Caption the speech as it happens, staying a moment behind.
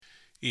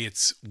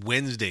It's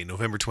Wednesday,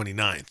 November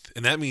 29th,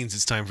 and that means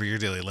it's time for your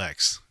Daily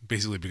Lex.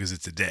 Basically, because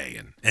it's a day,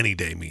 and any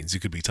day means it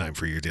could be time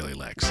for your Daily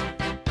Lex.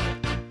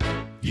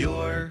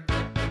 Your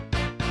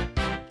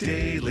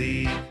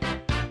Daily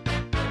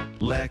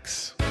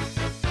Lex.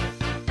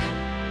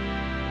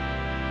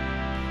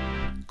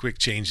 Quick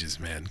changes,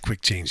 man.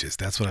 Quick changes.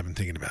 That's what I've been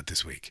thinking about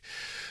this week.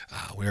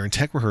 We are in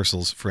tech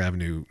rehearsals for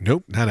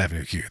not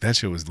Avenue Q. That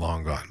show is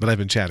long gone, but I've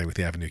been chatting with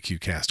the Avenue Q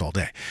cast all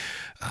day.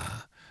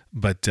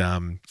 But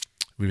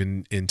we've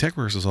been in tech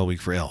rehearsals all week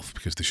for Elf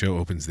because the show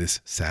opens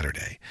this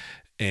Saturday,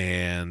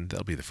 and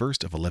that'll be the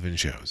first of 11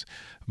 shows.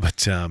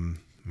 But man,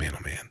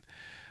 oh man,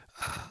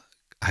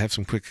 I have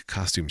some quick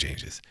costume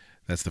changes.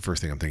 That's the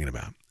first thing I'm thinking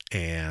about.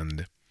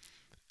 And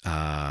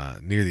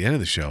near the end of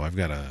the show, I've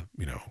got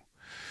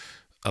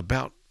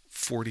about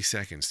 40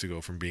 seconds to go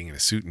from being in a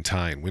suit and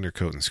tie and winter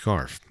coat and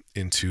scarf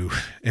into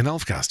an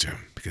elf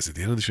costume, because at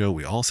the end of the show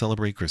we all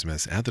celebrate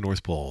Christmas at the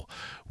North Pole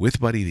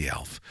with Buddy the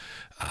Elf,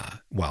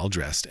 while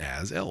dressed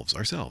as elves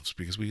ourselves,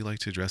 because we like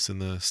to dress in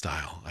the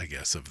style, I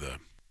guess, of the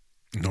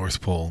North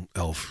Pole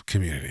elf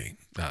community.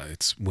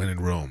 It's when in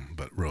Rome,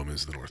 but Rome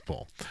is the North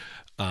Pole.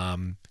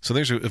 So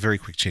there's a very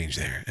quick change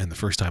there, and the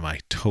first time I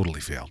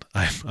totally failed.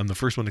 I'm the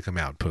first one to come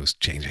out post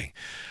changing,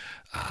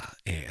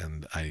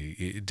 and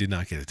I did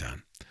not get it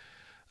done.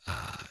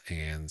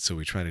 And so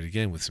we tried it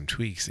again with some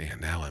tweaks, and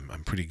now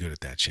I'm pretty good at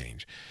that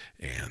change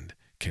and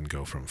can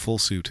go from full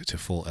suit to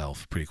full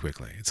elf pretty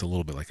quickly. It's a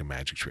little bit like a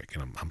magic trick,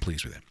 and I'm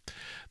pleased with it.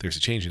 There's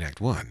a change in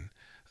Act 1,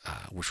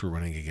 which we're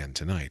running again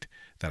tonight,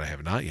 that I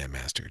have not yet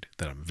mastered,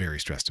 that I'm very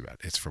stressed about.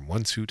 It's from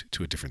one suit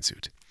to a different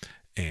suit,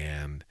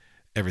 and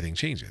everything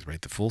changes,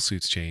 right? The full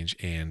suits change,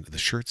 and the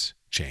shirts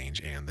change,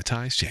 and the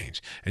ties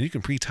change. And you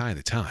can pre-tie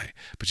the tie,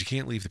 but you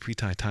can't leave the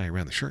pre-tie tie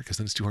around the shirt, because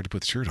then it's too hard to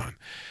put the shirt on.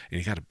 And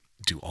you got to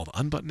do all the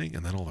unbuttoning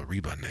and then all the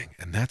rebuttoning,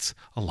 and that's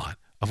a lot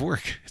of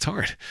work. It's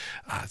hard.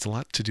 It's a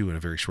lot to do in a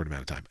very short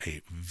amount of time,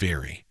 a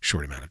very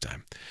short amount of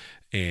time.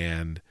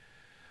 And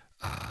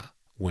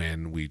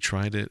when we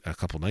tried it a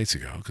couple nights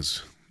ago,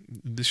 because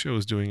this show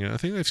is doing a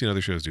thing I've seen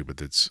other shows do,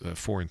 but it's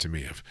foreign to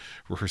me, of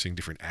rehearsing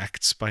different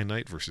acts by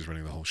night versus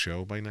running the whole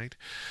show by night.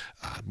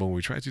 But when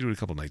we tried to do it a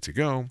couple nights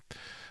ago,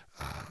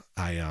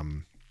 I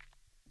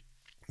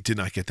did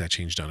not get that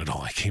change done at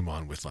all. I came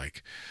on with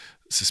like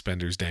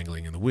suspenders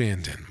dangling in the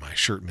wind and my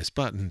shirt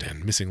misbuttoned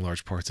and missing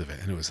large parts of it,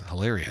 and it was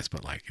hilarious,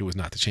 but like it was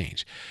not the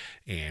change.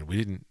 And we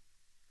didn't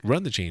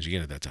run the change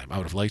again at that time. I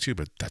would have liked to,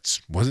 but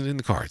that wasn't in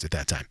the cards at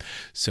that time.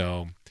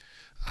 So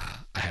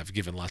I have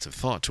given lots of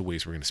thought to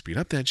ways we're going to speed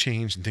up that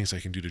change and things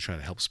I can do to try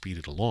to help speed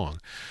it along.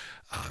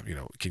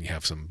 Can you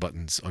have some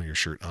buttons on your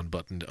shirt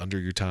unbuttoned under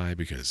your tie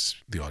because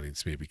the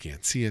audience maybe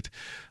can't see it?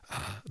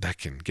 That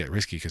can get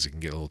risky because it can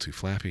get a little too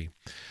flappy.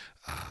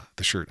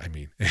 The shirt, I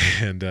mean.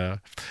 And,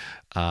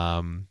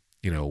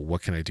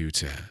 what can I do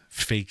to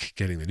fake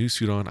getting the new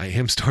suit on? I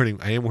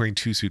am wearing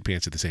two suit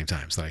pants at the same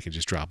time, so that I can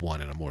just drop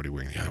one and I'm already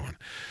wearing the other one.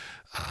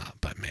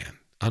 But man,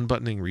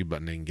 unbuttoning,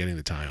 rebuttoning, getting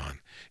the tie on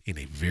in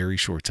a very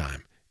short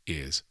time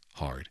is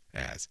hard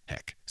as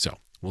heck. So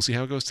we'll see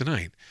how it goes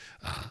tonight.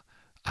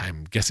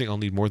 I'm guessing I'll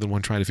need more than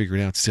one try to figure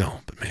it out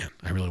still, but man,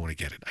 I really want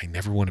to get it. I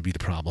never want to be the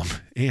problem.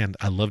 And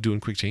I love doing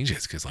quick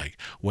changes, because like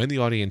when the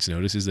audience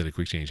notices that a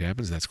quick change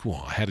happens, that's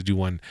cool. I had to do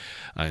one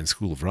in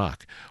School of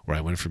Rock where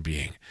I went from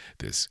being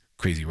this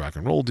crazy rock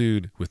and roll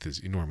dude with this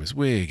enormous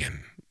wig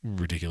and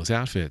ridiculous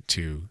outfit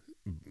to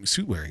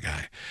suit wearing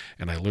guy.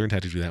 And I learned how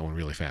to do that one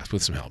really fast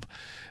with some help.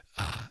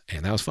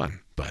 And that was fun.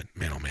 But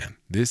man, oh man,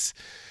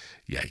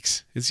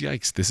 yikes. It's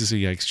yikes. This is a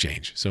yikes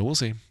change. So we'll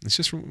see. It's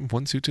just from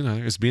one suit to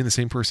another. It's being the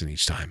same person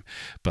each time.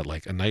 But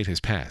like a night has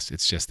passed.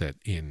 It's just that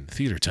in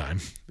theater time,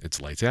 it's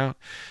lights out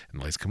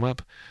and lights come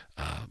up.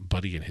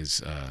 Buddy and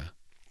his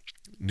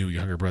new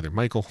younger brother,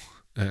 Michael,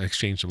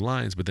 exchange some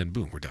lines, but then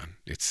boom, we're done.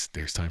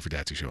 There's time for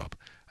Dad to show up.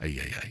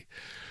 Ay.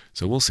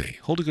 So we'll see.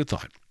 Hold a good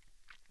thought.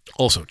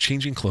 Also,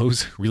 changing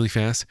clothes really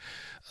fast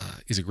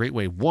is a great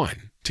way,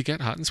 one, to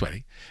get hot and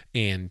sweaty,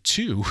 and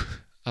two,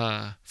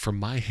 for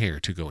my hair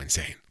to go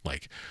insane.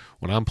 Like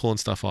when I'm pulling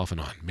stuff off and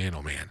on, man,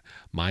 oh man,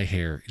 my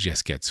hair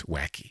just gets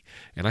wacky.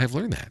 And I have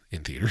learned that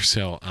in theater.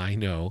 So I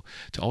know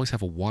to always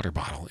have a water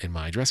bottle in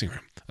my dressing room,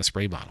 a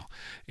spray bottle.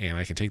 And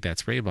I can take that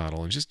spray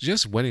bottle and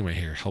just wetting my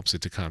hair helps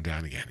it to calm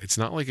down again. It's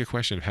not like a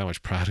question of how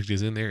much product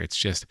is in there. It's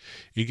just,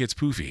 it gets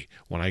poofy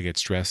when I get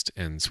stressed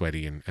and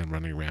sweaty and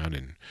running around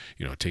and,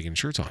 taking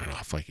shirts on and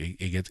off. Like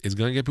it's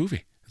going to get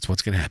poofy. That's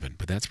what's going to happen.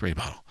 But that spray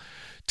bottle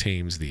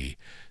tames the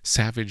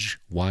savage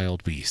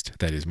wild beast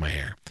that is my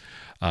hair.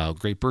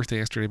 Great birthday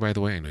yesterday, by the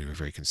way. I know you were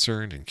very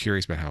concerned and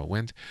curious about how it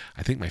went.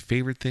 I think my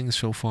favorite thing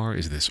so far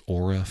is this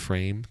Aura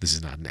frame. This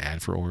is not an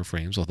ad for Aura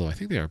frames, although I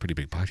think they are a pretty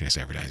big podcast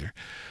advertiser.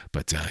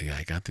 But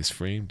I got this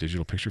frame,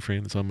 digital picture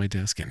frame that's on my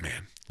desk, and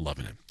man,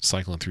 loving it.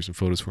 Cycling through some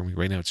photos for me.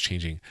 Right now it's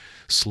changing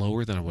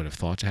slower than I would have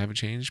thought to have it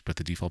change, but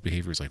the default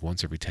behavior is like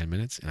once every 10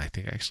 minutes, and I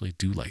think I actually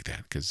do like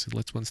that because it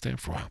lets one stay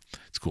up for a while.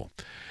 It's cool.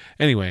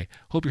 Anyway,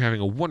 hope you're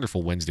having a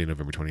wonderful Wednesday,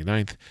 November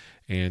 29th,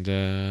 and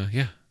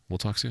we'll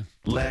talk soon.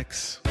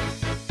 Lex.